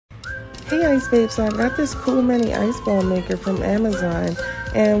Hey Ice Babe, so I got this cool mini ice ball maker from Amazon,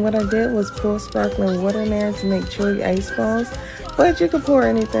 and what I did was pour sparkling water in there to make chewy ice balls, but you can pour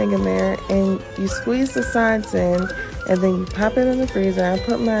anything in there and you squeeze the sides in and then you pop it in the freezer. I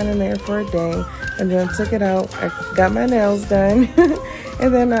put mine in there for a day and then took it out. I got my nails done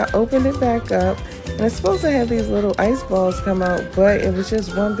and then I opened it back up, and it's supposed to have these little ice balls come out, but it was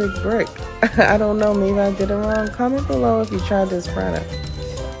just one big brick. I don't know, maybe I did it wrong. Comment below if you tried this product.